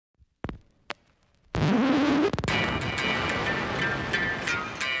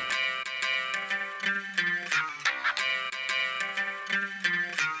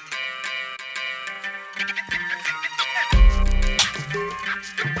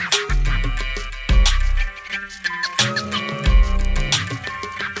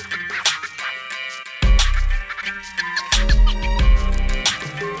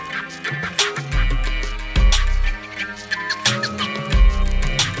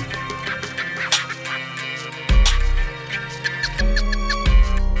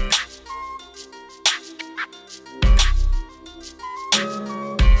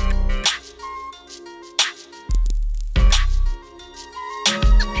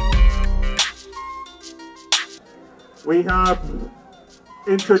we have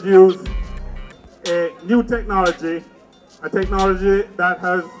introduced a new technology, a technology that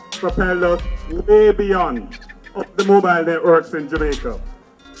has propelled us way beyond the mobile networks in Jamaica.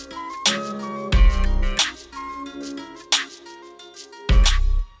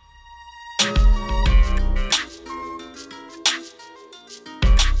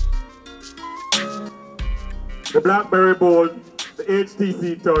 The BlackBerry Bold, the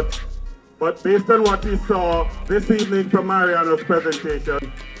HTC Touch, but based on what we saw this evening from Mariano's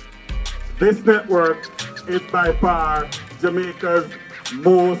presentation, this network is by far Jamaica's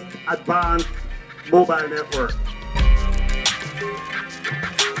most advanced mobile network.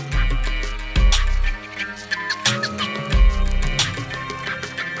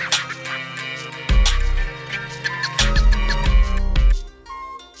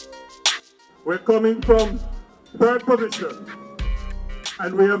 We're coming from third position,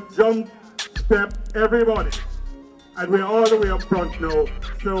 and we have jump-stepped everybody, and we're all the way up front now.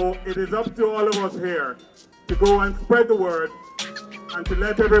 So it is up to all of us here to go and spread the word and to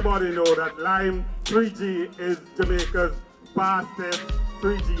let everybody know that Lime 3G is Jamaica's fastest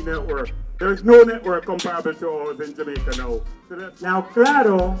 3G network. There's no network comparable to ours in Jamaica now. Now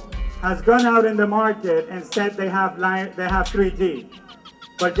Claro has gone out in the market and said they have 3G.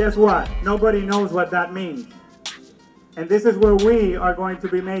 But guess what? Nobody knows what that means. And this is where we are going to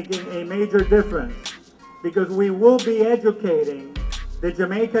be making a major difference, because we will be educating the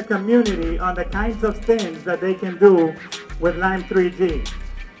Jamaica community on the kinds of things that they can do with Lime 3G.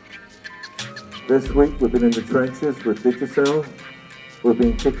 This week we've been in the trenches with Digicel. We've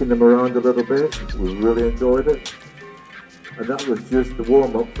been kicking them around a little bit. We really enjoyed it. And that was just the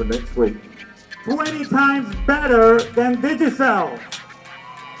warm-up for next week. 20 times better than Digicel.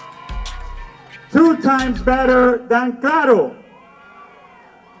 2 times better than Claro.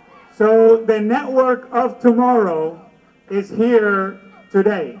 So the network of tomorrow is here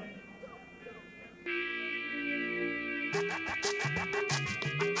today.